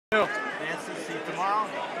Nancy, see you tomorrow.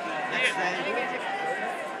 Next day.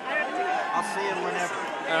 I'll see you whenever.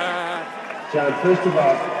 John, first of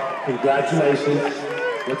all, congratulations.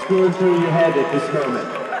 What's going through your head at this moment?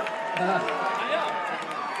 4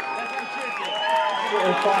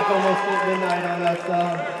 o'clock, almost at midnight on us.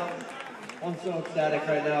 I'm so ecstatic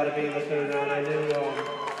right now to be in the third round.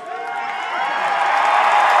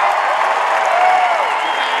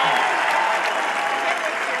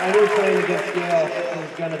 I knew playing against Gale was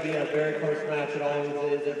going to be a very close match. It always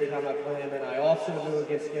is every time I play him. And I also knew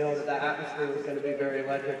against Gale that the atmosphere was going to be very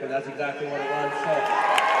electric, and that's exactly what it was. So,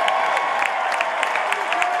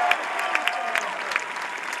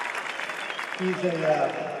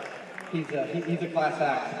 he's a class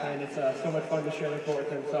act, and it's so much fun to share the court with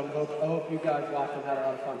him. So I hope you guys watch him, had a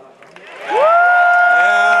lot of fun.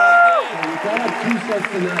 So you got up 2 sets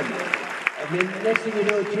to none. And then next thing you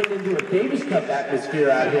know, it turned into a Davis Cup atmosphere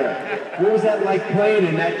out here. What was that like playing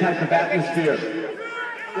in that type of atmosphere?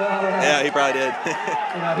 Well, yeah, he probably did.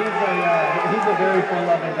 He's a very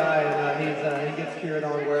fun-loving guy, and he gets cheered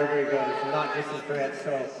on wherever he goes, not just in France.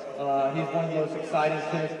 So he's one of the most exciting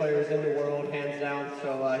tennis players in the world, hands down.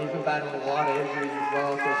 So he's been battling a lot of injuries as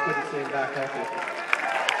well, so it's good to see him back healthy.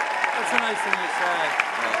 That's a nice thing to say.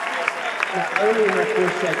 Now, early in that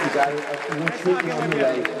first set, you got a little tricky on the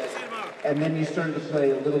way, and then you started to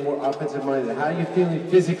play a little more offensive-minded. How are you feeling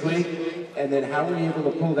physically, and then how were you able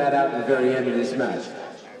to pull that out at the very end of this match?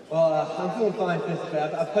 Well, I'm feeling fine physically.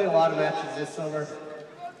 I've played a lot of matches this summer.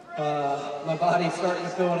 My body's starting to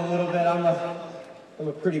feel it a little bit. I'm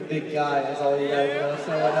a pretty big guy, as all you guys know,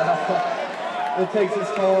 so it takes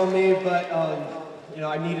its toll on me, but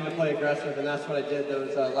I needed to play aggressive, and that's what I did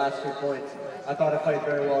those last 2 points. I thought I played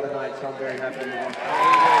very well tonight, so I'm very happy to move on.